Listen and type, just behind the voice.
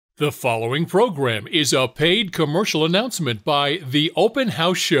The following program is a paid commercial announcement by The Open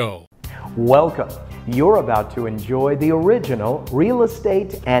House Show. Welcome. You're about to enjoy the original real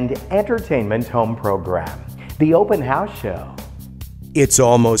estate and entertainment home program, The Open House Show. It's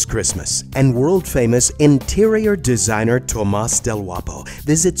almost Christmas, and world-famous interior designer Tomas Del Guapo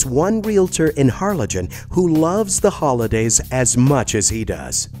visits one realtor in Harlingen who loves the holidays as much as he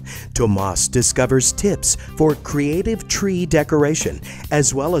does. Tomas discovers tips for creative tree decoration,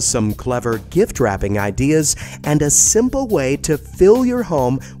 as well as some clever gift wrapping ideas and a simple way to fill your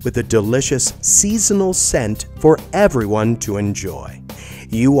home with a delicious seasonal scent for everyone to enjoy.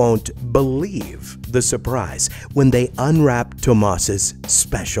 You won't believe the surprise when they unwrap Tomas's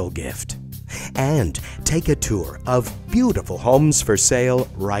special gift. And take a tour of beautiful homes for sale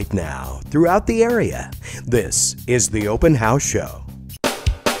right now throughout the area. This is the Open House Show.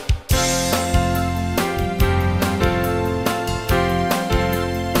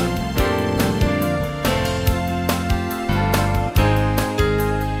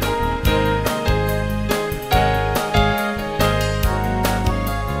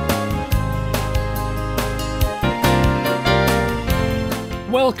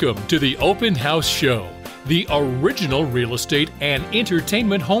 Welcome to the Open House Show, the original real estate and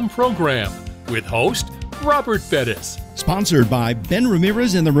entertainment home program, with host Robert Bettis. Sponsored by Ben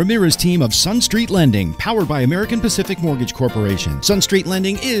Ramirez and the Ramirez team of Sun Street Lending, powered by American Pacific Mortgage Corporation. Sun Street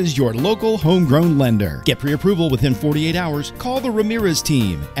Lending is your local homegrown lender. Get pre-approval within 48 hours. Call the Ramirez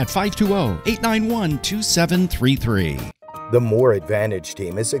team at 520-891-2733. The More Advantage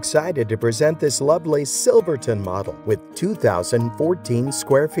team is excited to present this lovely Silverton model with 2,014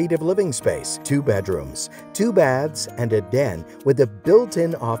 square feet of living space, 2 bedrooms, 2 baths, and a den with a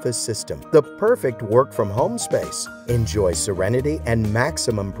built-in office system. The perfect work-from-home space. Enjoy serenity and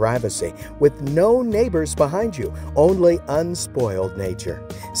maximum privacy with no neighbors behind you, only unspoiled nature.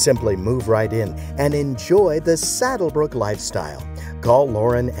 Simply move right in and enjoy the Saddlebrook lifestyle. Call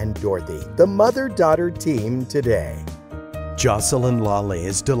Lauren and Dorothy, the mother-daughter team, today. Jocelyn Lawley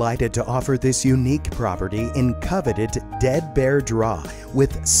is delighted to offer this unique property in coveted Dead Bear Draw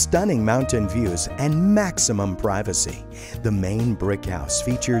with stunning mountain views and maximum privacy. The main brick house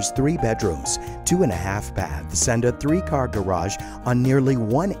features 3 bedrooms, 2.5 baths, and a 3-car garage on nearly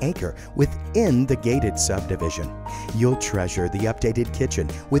 1 acre within the gated subdivision. You'll treasure the updated kitchen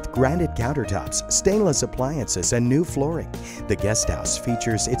with granite countertops, stainless appliances, and new flooring. The guest house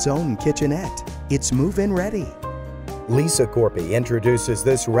features its own kitchenette. It's move-in ready. Lisa Corpy introduces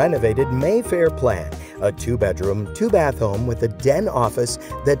this renovated Mayfair plan, a 2-bedroom, 2-bath home with a den office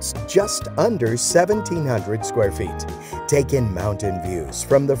that's just under 1,700 square feet. Take in mountain views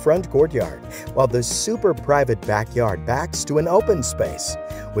from the front courtyard, while the super private backyard backs to an open space.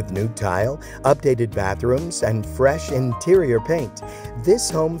 With new tile, updated bathrooms, and fresh interior paint, this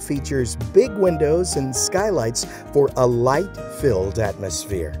home features big windows and skylights for a light-filled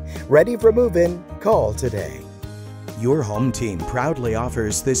atmosphere. Ready for move-in? Call today. Your home team proudly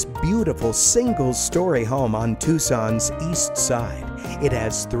offers this beautiful single-story home on Tucson's east side. It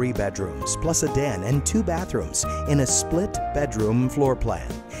has 3 bedrooms plus a den and 2 bathrooms in a split-bedroom floor plan.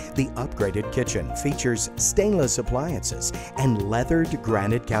 The upgraded kitchen features stainless appliances and leathered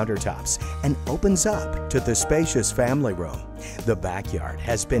granite countertops and opens up to the spacious family room. The backyard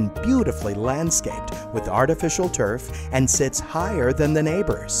has been beautifully landscaped with artificial turf and sits higher than the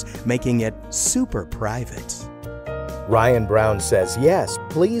neighbors, making it super private. Ryan Brown says, yes,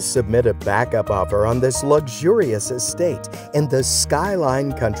 please submit a backup offer on this luxurious estate in the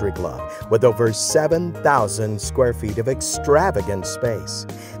Skyline Country Club with over 7,000 square feet of extravagant space.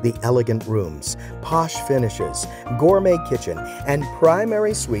 The elegant rooms, posh finishes, gourmet kitchen, and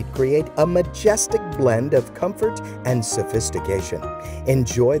primary suite create a majestic blend of comfort and sophistication.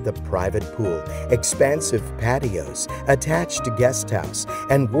 Enjoy the private pool, expansive patios, attached guest house,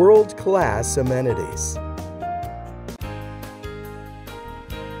 and world-class amenities.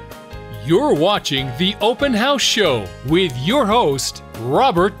 You're watching The Open House Show with your host,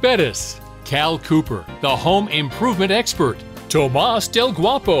 Robert Bettis, Cal Cooper, the home improvement expert, Tomas Del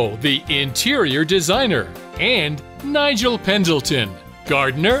Guapo, the interior designer, and Nigel Pendleton,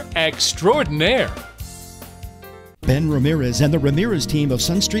 gardener extraordinaire. Ben Ramirez and the Ramirez team of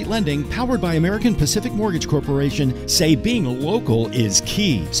Sun Street Lending, powered by American Pacific Mortgage Corporation, say being local is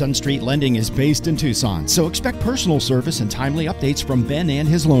key. Sun Street Lending is based in Tucson, so expect personal service and timely updates from Ben and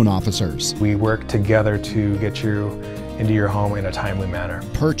his loan officers. We work together to get you into your home in a timely manner.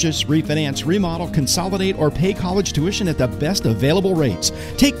 Purchase, refinance, remodel, consolidate, or pay college tuition at the best available rates.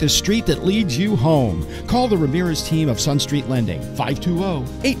 Take the street that leads you home. Call the Ramirez team of Sun Street Lending,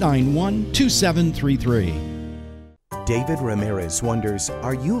 520-891-2733. David Ramirez wonders,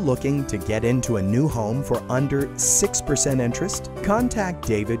 are you looking to get into a new home for under 6% interest? Contact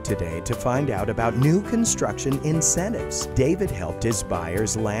David today to find out about new construction incentives. David helped his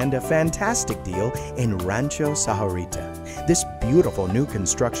buyers land a fantastic deal in Rancho Sahuarita. This beautiful new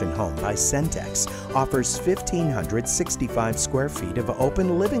construction home by Centex offers 1,565 square feet of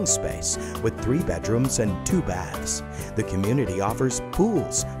open living space with 3 bedrooms and 2 baths. The community offers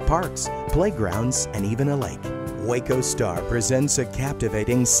pools, parks, playgrounds, and even a lake. Waco Star presents a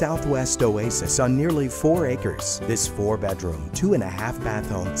captivating southwest oasis on nearly 4 acres. This 4-bedroom,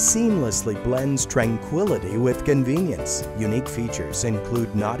 2.5-bath home seamlessly blends tranquility with convenience. Unique features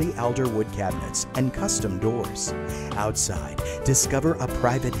include knotty elder wood cabinets and custom doors. Outside, discover a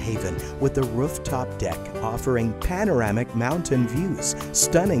private haven with a rooftop deck offering panoramic mountain views,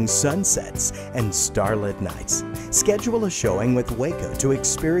 stunning sunsets, and starlit nights. Schedule a showing with Waco to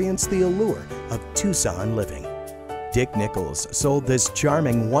experience the allure of Tucson living. Dick Nichols sold this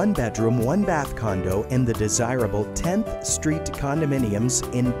charming 1-bedroom, 1-bath condo in the desirable 10th Street condominiums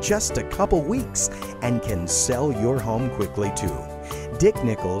in just a couple weeks and can sell your home quickly too. Dick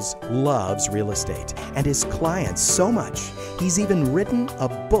Nichols loves real estate and his clients so much, he's even written a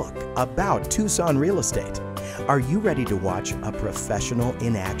book about Tucson real estate. Are you ready to watch a professional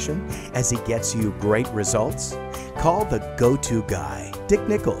in action as he gets you great results? Call the go-to guy, Dick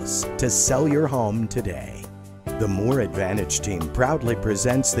Nichols, to sell your home today. The Moore Advantage team proudly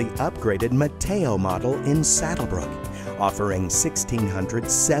presents the upgraded Mateo model in Saddlebrook, offering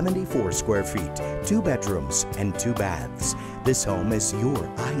 1,674 square feet, 2 bedrooms, and 2 baths. This home is your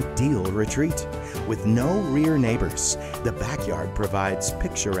ideal retreat. With no rear neighbors, the backyard provides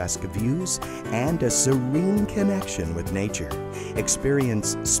picturesque views and a serene connection with nature.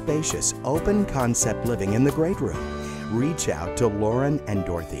 Experience spacious, open-concept living in the great room. Reach out to Lauren and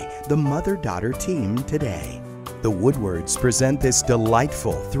Dorothy, the mother-daughter team, today. The Woodwards present this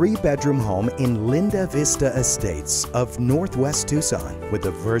delightful 3-bedroom home in Linda Vista Estates of Northwest Tucson with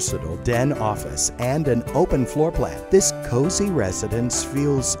a versatile den office and an open floor plan. This cozy residence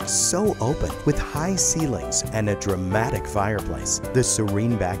feels so open with high ceilings and a dramatic fireplace. The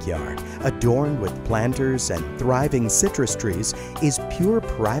serene backyard, adorned with planters and thriving citrus trees, is pure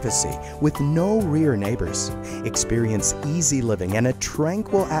privacy with no rear neighbors. Experience easy living and a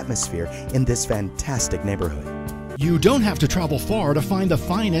tranquil atmosphere in this fantastic neighborhood. You don't have to travel far to find the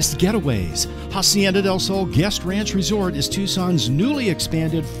finest getaways. Hacienda del Sol Guest Ranch Resort is Tucson's newly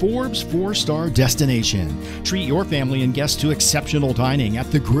expanded Forbes 4-star destination. Treat your family and guests to exceptional dining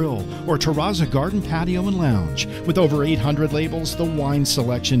at the Grill or Terraza Garden Patio and Lounge. With over 800 labels, the wine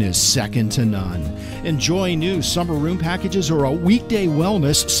selection is second to none. Enjoy new summer room packages or a weekday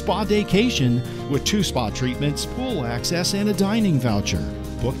wellness spa vacation with 2 spa treatments, pool access, and a dining voucher.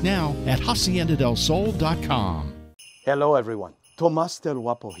 Book now at haciendadelsol.com. Hello everyone, Tomas Del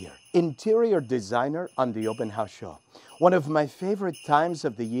Guapo here, interior designer on the Open House Show. One of my favorite times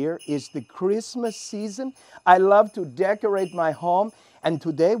of the year is the Christmas season. I love to decorate my home, and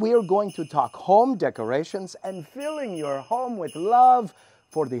today we are going to talk home decorations and filling your home with love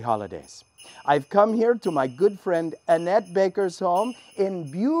for the holidays. I've come here to my good friend Annette Baker's home in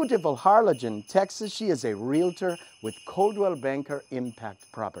beautiful Harlingen, Texas. She is a realtor with Coldwell Banker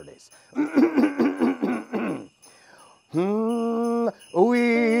Impact Properties.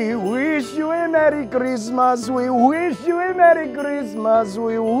 We wish you a Merry Christmas, we wish you a Merry Christmas,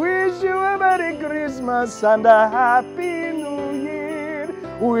 we wish you a Merry Christmas and a Happy New Year.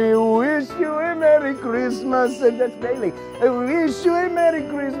 We wish you a Merry Christmas, and that's Bailey. I wish you a Merry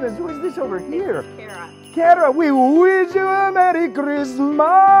Christmas. Who is this over here? Kara. Kara, we wish you a Merry Christmas.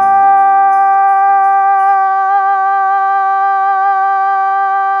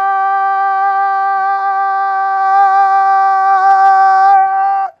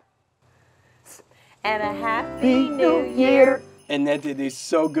 And a Happy New Year. Annette, it is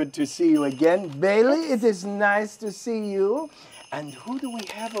so good to see you again. Bailey, it is nice to see you. And who do we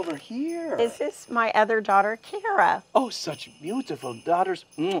have over here? This is my other daughter, Kara. Oh, such beautiful daughters.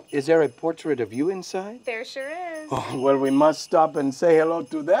 Is there a portrait of you inside? There sure is. Oh, well, we must stop and say hello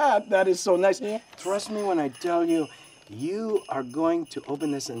to that. That is so nice. Yes. Trust me when I tell you, you are going to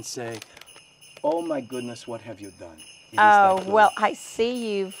open this and say, oh my goodness, what have you done? Oh, well, I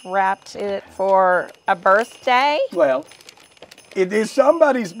see you've wrapped it for a birthday. Well, it is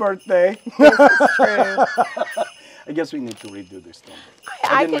somebody's birthday. This is true. I guess we need to redo this thing.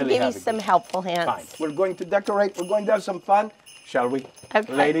 I didn't can really give you have it some good. helpful hints. Fine. We're going to decorate. We're going to have some fun. Shall we?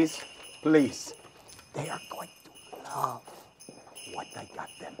 Okay. Ladies, please. They are going to love what I got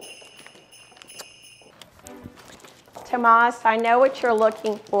them. Tomas, I know what you're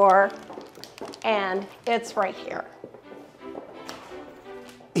looking for, and it's right here.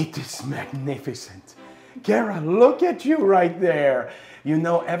 It is magnificent. Kara, look at you right there. You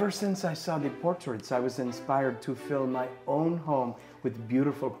know, ever since I saw the portraits, I was inspired to fill my own home with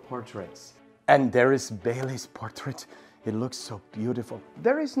beautiful portraits. And there is Bailey's portrait. It looks so beautiful.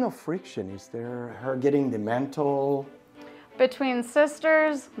 There is no friction, is there? Her getting the mantle? Between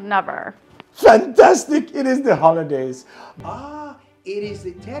sisters, never. Fantastic! It is the holidays. Ah, it is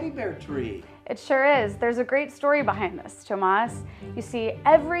the teddy bear tree. It sure is. There's a great story behind this, Tomas. You see,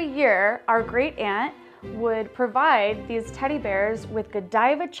 every year, our great aunt would provide these teddy bears with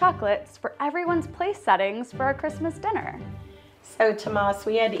Godiva chocolates for everyone's place settings for our Christmas dinner. So, Tomas,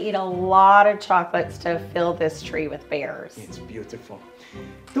 we had to eat a lot of chocolates to fill this tree with bears. It's beautiful.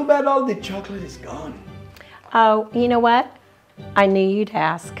 Too bad all the chocolate is gone. Oh, you know what? I knew you'd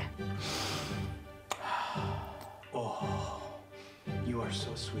ask. Oh, you are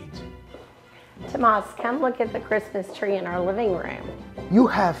so sweet. Tomas, come look at the Christmas tree in our living room. You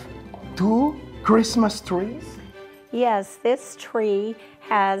have 2 Christmas trees? Yes, this tree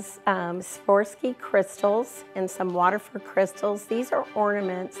has Swarovski crystals and some Waterford crystals. These are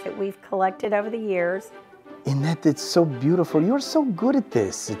ornaments that we've collected over the years. Annette, it's so beautiful. You're so good at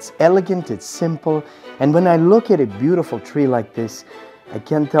this. It's elegant, it's simple. And when I look at a beautiful tree like this, I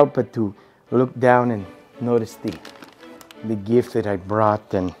can't help but to look down and notice the gift that I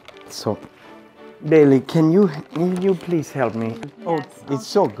brought. And so, Bailey, can you please help me? Yes, Oh, it's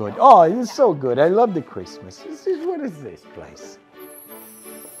so good. Oh, it's so good. I love the Christmas. What is this place?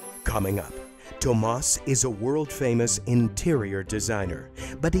 Coming up, Tomas is a world-famous interior designer,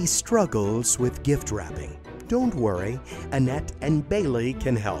 but he struggles with gift wrapping. Don't worry, Annette and Bailey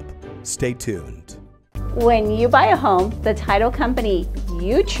can help. Stay tuned. When you buy a home, the title company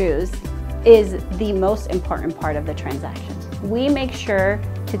you choose is the most important part of the transaction. We make sure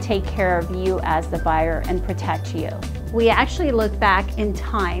to take care of you as the buyer and protect you. We actually look back in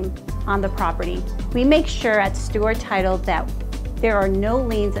time on the property. We make sure at Stewart Title that there are no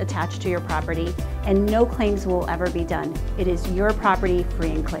liens attached to your property and no claims will ever be done. It is your property, free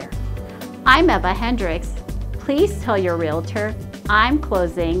and clear. I'm Eva Hendricks. Please tell your realtor I'm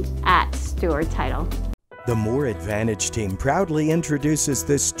closing at Stewart Title. The Moore Advantage team proudly introduces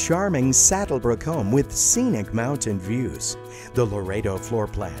this charming Saddlebrook home with scenic mountain views. The Laredo floor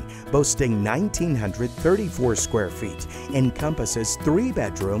plan, boasting 1,934 square feet, encompasses 3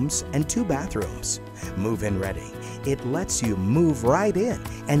 bedrooms and 2 bathrooms. Move-in ready. It lets you move right in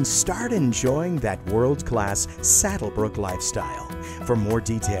and start enjoying that world-class Saddlebrook lifestyle. For more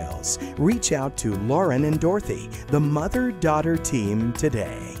details, reach out to Lauren and Dorothy, the mother-daughter team,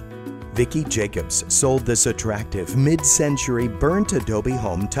 today. Vicki Jacobs sold this attractive mid-century burnt adobe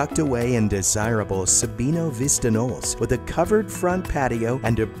home tucked away in desirable Sabino Vista Knolls with a covered front patio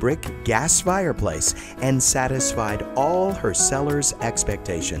and a brick gas fireplace, and satisfied all her sellers'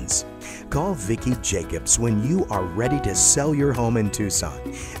 expectations. Call Vicki Jacobs when you are ready to sell your home in Tucson.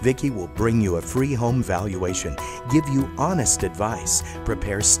 Vicki will bring you a free home valuation, give you honest advice,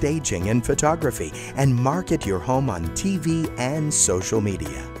 prepare staging and photography, and market your home on TV and social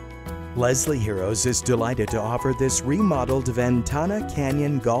media. Leslie Heroes is delighted to offer this remodeled Ventana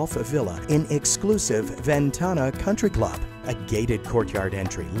Canyon Golf Villa in exclusive Ventana Country Club. A gated courtyard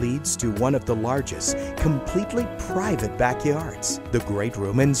entry leads to one of the largest, completely private backyards. The great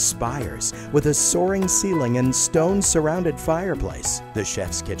room inspires with a soaring ceiling and stone-surrounded fireplace. The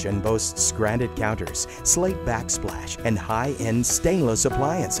chef's kitchen boasts granite counters, slate backsplash, and high-end stainless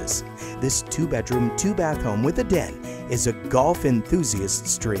appliances. This 2-bedroom, 2-bath home with a den is a golf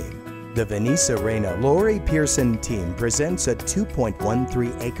enthusiast's dream. The Vanessa Reina Lori Pearson team presents a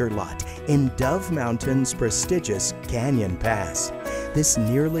 2.13-acre lot in Dove Mountain's prestigious Canyon Pass. This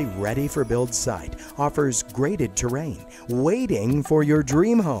nearly ready-for-build site offers graded terrain, waiting for your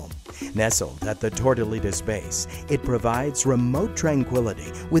dream home. Nestled at the Tortolitas base, it provides remote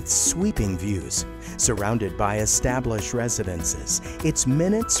tranquility with sweeping views. Surrounded by established residences, it's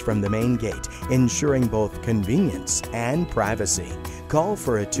minutes from the main gate, ensuring both convenience and privacy. Call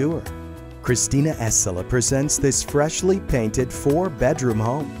for a tour. Christina Escala presents this freshly painted 4-bedroom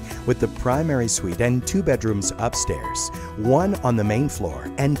home with the primary suite and 2 bedrooms upstairs, 1 on the main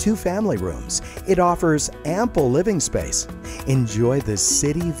floor, and 2 family rooms. It offers ample living space. Enjoy the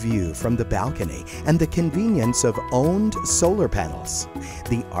city view from the balcony and the convenience of owned solar panels.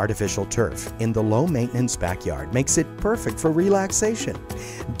 The artificial turf in the low-maintenance backyard makes it perfect for relaxation.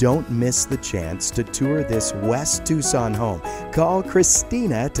 Don't miss the chance to tour this West Tucson home. Call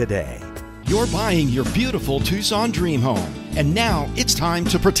Christina today. You're buying your beautiful Tucson dream home, and now it's time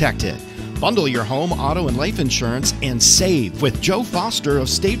to protect it. Bundle your home, auto, and life insurance and save with Joe Foster of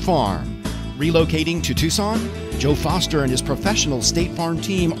State Farm. Relocating to Tucson? Joe Foster and his professional State Farm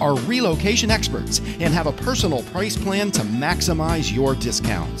team are relocation experts and have a personal price plan to maximize your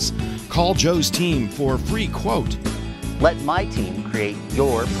discounts. Call Joe's team for a free quote. Let my team create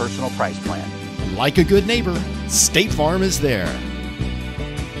your personal price plan. Like a good neighbor, State Farm is there.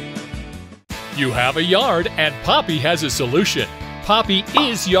 You have a yard and Poppy has a solution. Poppy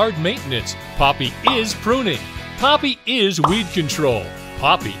is yard maintenance. Poppy is pruning. Poppy is weed control.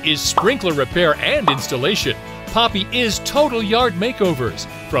 Poppy is sprinkler repair and installation. Poppy is total yard makeovers.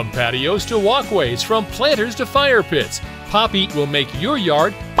 From patios to walkways, from planters to fire pits, Poppy will make your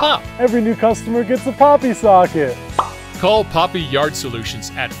yard pop. Every new customer gets a Poppy socket. Call Poppy Yard Solutions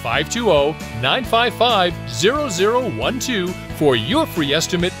at 520-955-0012 for your free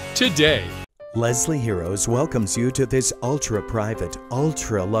estimate today. Leslie Heroes welcomes you to this ultra-private,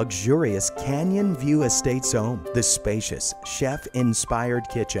 ultra-luxurious Canyon View Estates home. The spacious, chef-inspired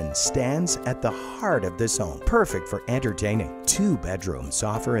kitchen stands at the heart of this home, perfect for entertaining. 2 bedrooms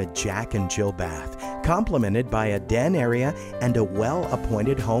offer a jack and jill bath, complemented by a den area and a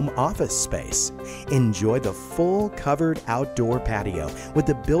well-appointed home office space. Enjoy the full covered outdoor patio with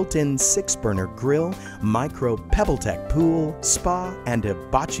the built-in 6-burner grill, micro PebbleTech pool, spa, and a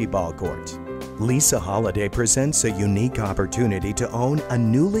bocce ball court. Lisa Holiday presents a unique opportunity to own a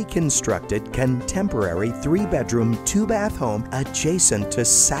newly constructed contemporary 3-bedroom, 2-bath home adjacent to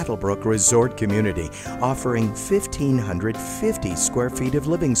Saddlebrook Resort Community, offering 1,550 square feet of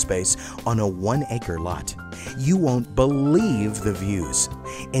living space on a 1-acre lot. You won't believe the views.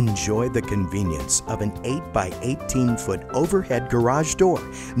 Enjoy the convenience of an 8 by 18-foot overhead garage door,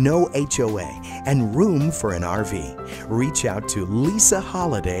 no HOA, and room for an RV. Reach out to Lisa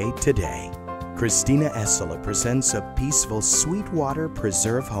Holiday today. Christina Essola presents a peaceful Sweetwater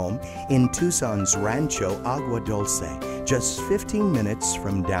Preserve home in Tucson's Rancho Agua Dulce, just 15 minutes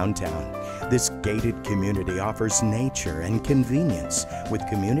from downtown. This gated community offers nature and convenience with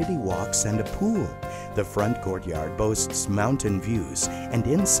community walks and a pool. The front courtyard boasts mountain views, and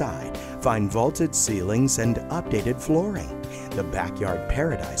inside, find vaulted ceilings and updated flooring. The backyard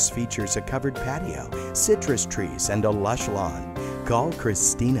paradise features a covered patio, citrus trees, and a lush lawn. Call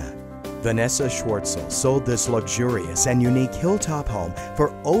Christina. Vanessa Schwartzel sold this luxurious and unique hilltop home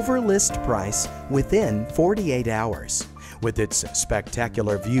for over list price within 48 hours. With its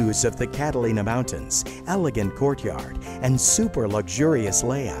spectacular views of the Catalina Mountains, elegant courtyard, and super luxurious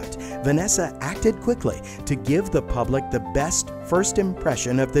layout, Vanessa acted quickly to give the public the best first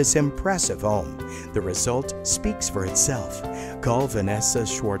impression of this impressive home. The result speaks for itself. Call Vanessa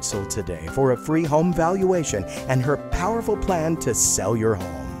Schwartzel today for a free home valuation and her powerful plan to sell your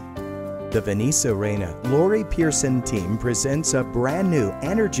home. The Vanessa Reina Lori Pearson team presents a brand new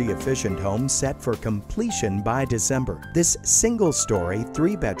energy-efficient home set for completion by December. This single-story,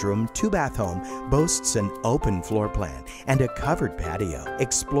 3-bedroom, 2-bath home boasts an open floor plan and a covered patio.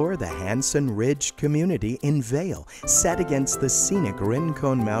 Explore the Hanson Ridge community in Vail, set against the scenic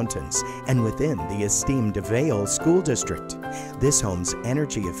Rincon Mountains and within the esteemed Vail School District. This home's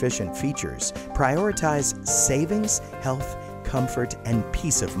energy-efficient features prioritize savings, health, comfort, and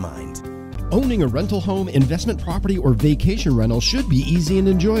peace of mind. Owning a rental home, investment property, or vacation rental should be easy and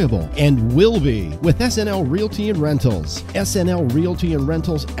enjoyable, and will be with SNL Realty and Rentals. SNL Realty and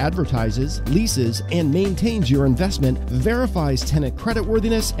Rentals advertises, leases, and maintains your investment, verifies tenant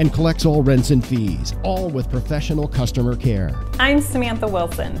creditworthiness, and collects all rents and fees, all with professional customer care. I'm Samantha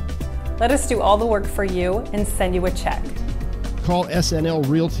Wilson. Let us do all the work for you and send you a check. Call SNL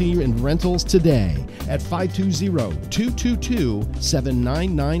Realty and Rentals today at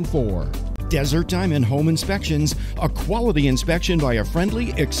 520-222-7994. Desert Diamond Home Inspections, a quality inspection by a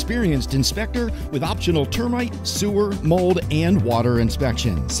friendly, experienced inspector with optional termite, sewer, mold, and water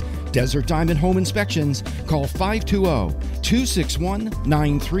inspections. Desert Diamond Home Inspections, call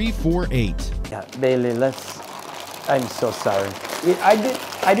 520-261-9348. Yeah, Bailey, I'm so sorry. I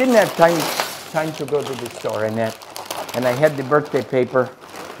didn't have time to go to the store, Annette, and I had the birthday paper.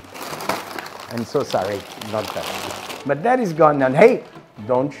 I'm so sorry about that. But that is gone now. Hey,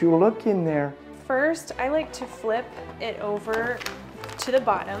 don't you look in there. First, I like to flip it over to the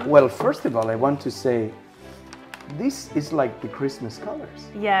bottom. Well, first of all, I want to say, this is like the Christmas colors.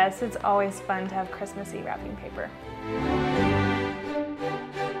 Yes, it's always fun to have Christmassy wrapping paper.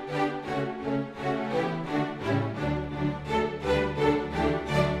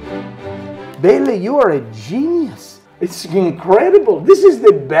 Bailey, you are a genius. It's incredible. This is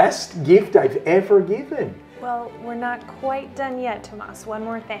the best gift I've ever given. Well, we're not quite done yet, Tomas. One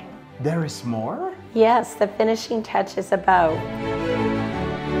more thing. There is more? Yes, the finishing touch is a bow.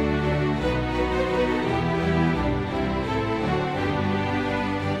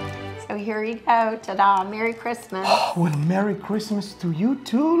 here you go. Ta-da, Merry Christmas. Oh, well, Merry Christmas to you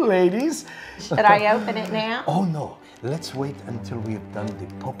too, ladies. Should I open it now? Oh, no. Let's wait until we've done the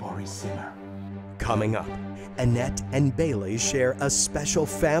potpourri simmer. Coming up, Annette and Bailey share a special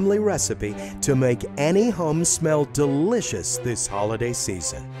family recipe to make any home smell delicious this holiday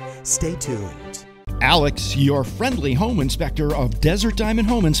season. Stay tuned. Alex, your friendly home inspector of Desert Diamond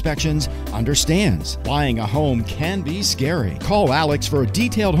Home Inspections, understands buying a home can be scary. Call Alex for a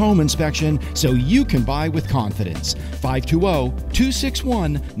detailed home inspection so you can buy with confidence.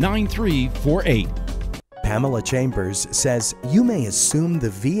 520-261-9348. Pamela Chambers says you may assume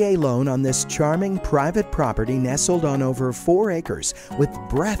the VA loan on this charming private property nestled on over 4 acres with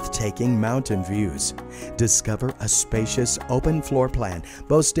breathtaking mountain views. Discover a spacious open floor plan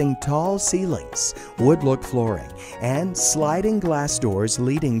boasting tall ceilings, wood-look flooring, and sliding glass doors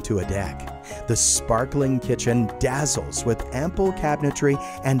leading to a deck. The sparkling kitchen dazzles with ample cabinetry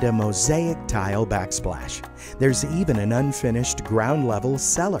and a mosaic tile backsplash. There's even an unfinished ground-level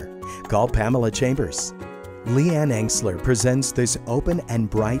cellar. Call Pamela Chambers. Leanne Engsler presents this open and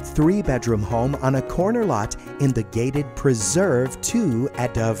bright 3-bedroom home on a corner lot in the gated Preserve 2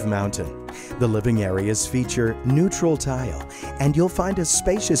 at Dove Mountain. The living areas feature neutral tile, and you'll find a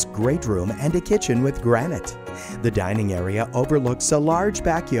spacious great room and a kitchen with granite. The dining area overlooks a large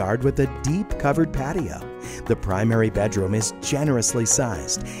backyard with a deep covered patio. The primary bedroom is generously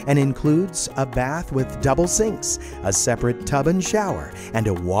sized and includes a bath with double sinks, a separate tub and shower, and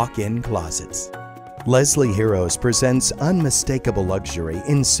a walk-in closet. Leslie Heroes presents unmistakable luxury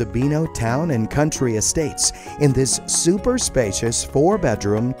in Sabino Town and Country Estates in this super spacious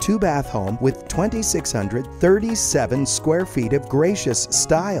 4-bedroom, 2-bath home with 2,637 square feet of gracious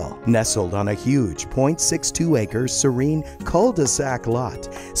style. Nestled on a huge 0.62-acre serene cul-de-sac lot.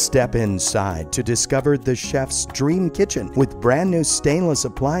 Step inside to discover the chef's dream kitchen with brand new stainless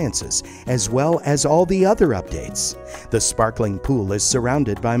appliances as well as all the other updates. The sparkling pool is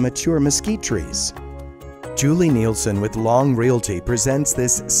surrounded by mature mesquite trees. Julie Nielsen with Long Realty presents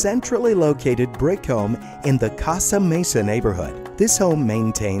this centrally located brick home in the Casa Mesa neighborhood. This home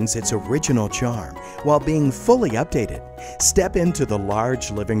maintains its original charm while being fully updated. Step into the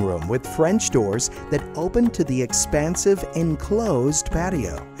large living room with French doors that open to the expansive enclosed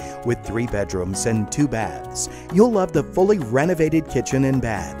patio. With 3 bedrooms and 2 baths, you'll love the fully renovated kitchen and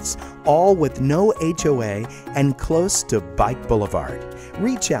baths, all with no HOA and close to Bike Boulevard.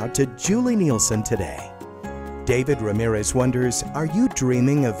 Reach out to Julie Nielsen today. David Ramirez wonders, are you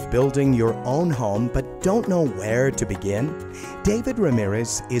dreaming of building your own home but don't know where to begin? David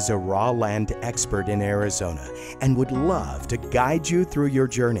Ramirez is a raw land expert in Arizona and would love to guide you through your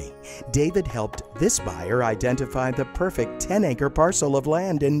journey. David helped this buyer identify the perfect 10-acre parcel of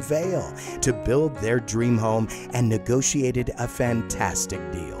land in Vail to build their dream home and negotiated a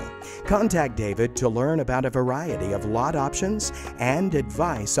fantastic deal. Contact David to learn about a variety of lot options and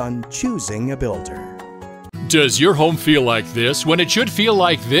advice on choosing a builder. Does your home feel like this when it should feel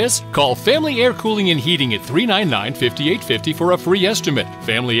like this? Call Family Air Cooling and Heating at 399-5850 for a free estimate.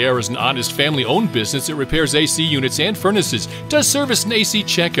 Family Air is an honest family-owned business that repairs AC units and furnaces, does service and AC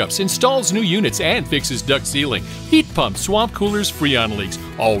checkups, installs new units, and fixes duct sealing, heat pumps, swamp coolers, freon leaks,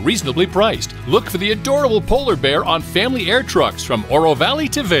 all reasonably priced. Look for the adorable polar bear on Family Air trucks from Oro Valley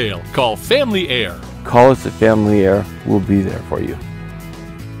to Vail. Call Family Air. Call us at Family Air. We'll be there for you.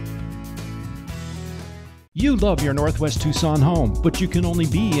 You love your Northwest Tucson home, but you can only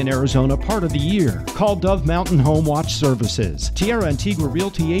be in Arizona part of the year. Call Dove Mountain Home Watch Services. Tierra Antigua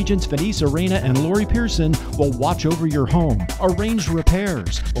Realty agents Vanessa Reyna and Lori Pearson will watch over your home, arrange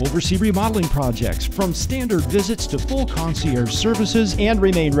repairs, oversee remodeling projects, from standard visits to full concierge services, and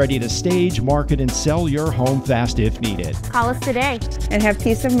remain ready to stage, market, and sell your home fast if needed. Call us today and have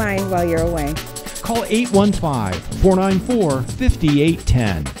peace of mind while you're away. Call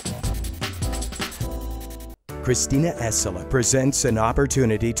 815-494-5810. Christina Essela presents an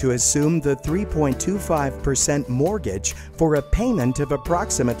opportunity to assume the 3.25% mortgage for a payment of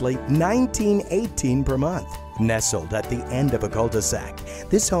approximately $19.18 per month. Nestled at the end of a cul-de-sac,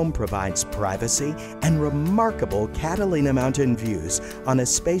 this home provides privacy and remarkable Catalina Mountain views on a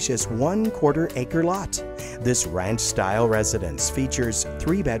spacious 1/4 acre lot. This ranch-style residence features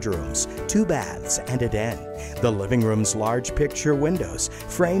 3 bedrooms, 2 baths, and a den. The living room's large picture windows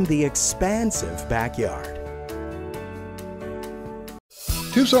frame the expansive backyard.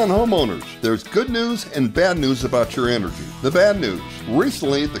 Tucson homeowners, there's good news and bad news about your energy. The bad news,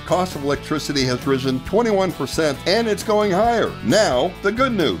 recently the cost of electricity has risen 21% and it's going higher. Now, the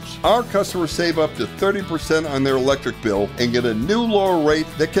good news, our customers save up to 30% on their electric bill and get a new lower rate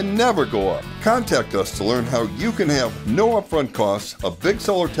that can never go up. Contact us to learn how you can have no upfront costs, a big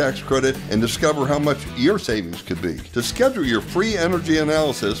solar tax credit, and discover how much your savings could be. To schedule your free energy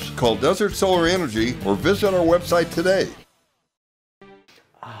analysis, call Desert Solar Energy or visit our website today.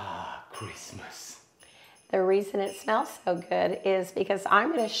 Christmas. The reason it smells so good is because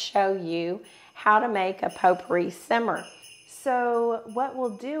I'm going to show you how to make a potpourri simmer. So what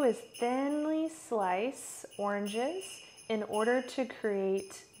we'll do is thinly slice oranges in order to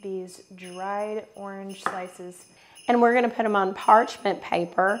create these dried orange slices. And we're going to put them on parchment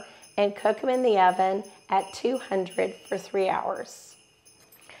paper and cook them in the oven at 200 for 3 hours.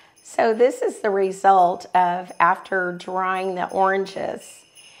 So this is the result of after drying the oranges.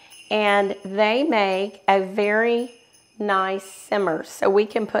 And they make a very nice simmer. So we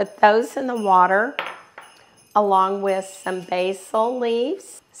can put those in the water along with some basil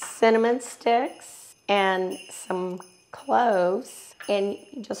leaves, cinnamon sticks, and some cloves. And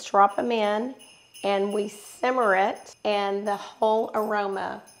you just drop them in and we simmer it and the whole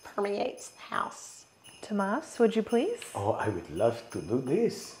aroma permeates the house. Tomas, would you please? Oh, I would love to do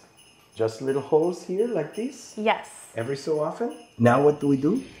this. Just little holes here like this? Yes. Every so often? Now what do we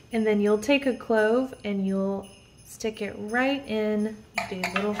do? And then you'll take a clove and you'll stick it right in the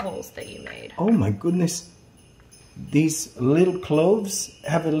little holes that you made. Oh my goodness. These little cloves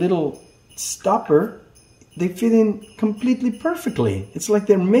have a little stopper. They fit in completely perfectly. It's like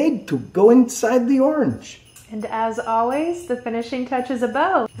they're made to go inside the orange. And as always, the finishing touch is a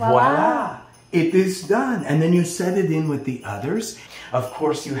bow. Voila! It is done. And then you set it in with the others. Of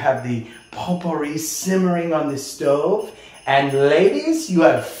course, you have the potpourri simmering on the stove. And ladies, you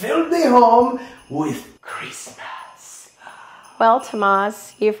have filled the home with Christmas. Well,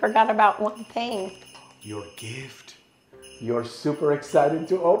 Tomas, you forgot about one thing. Your gift. You're super excited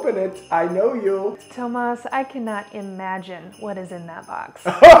to open it. I know you. Tomas, I cannot imagine what is in that box.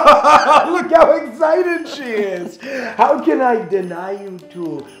 Look how excited she is. How can I deny you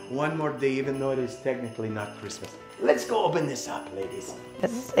to one more day, even though it is technically not Christmas? Let's go open this up, ladies.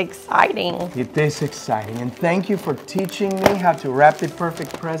 This is exciting. It is exciting. And thank you for teaching me how to wrap the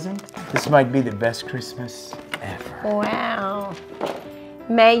perfect present. This might be the best Christmas ever. Wow.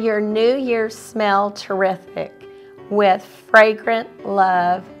 May your new year smell terrific. With fragrant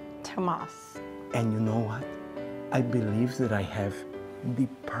love, Tomas. And you know what? I believe that I have the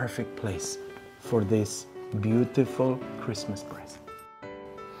perfect place for this beautiful Christmas present.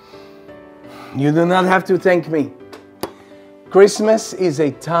 You do not have to thank me. Christmas is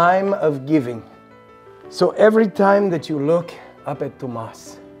a time of giving. So every time that you look up at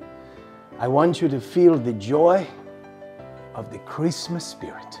Tomas, I want you to feel the joy of the Christmas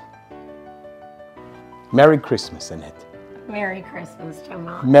spirit. Merry Christmas, Annette. Merry Christmas,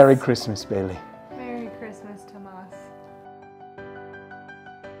 Tomas. Merry Christmas, Bailey. Merry Christmas, Tomas.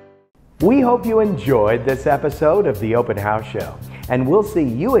 We hope you enjoyed this episode of the Open House Show, and we'll see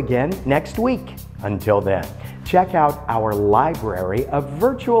you again next week. Until then, check out our library of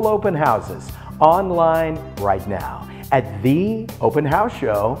virtual open houses online right now at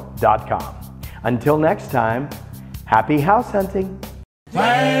theopenhouseshow.com. Until next time, happy house hunting.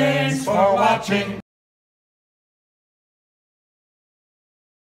 Thanks for watching.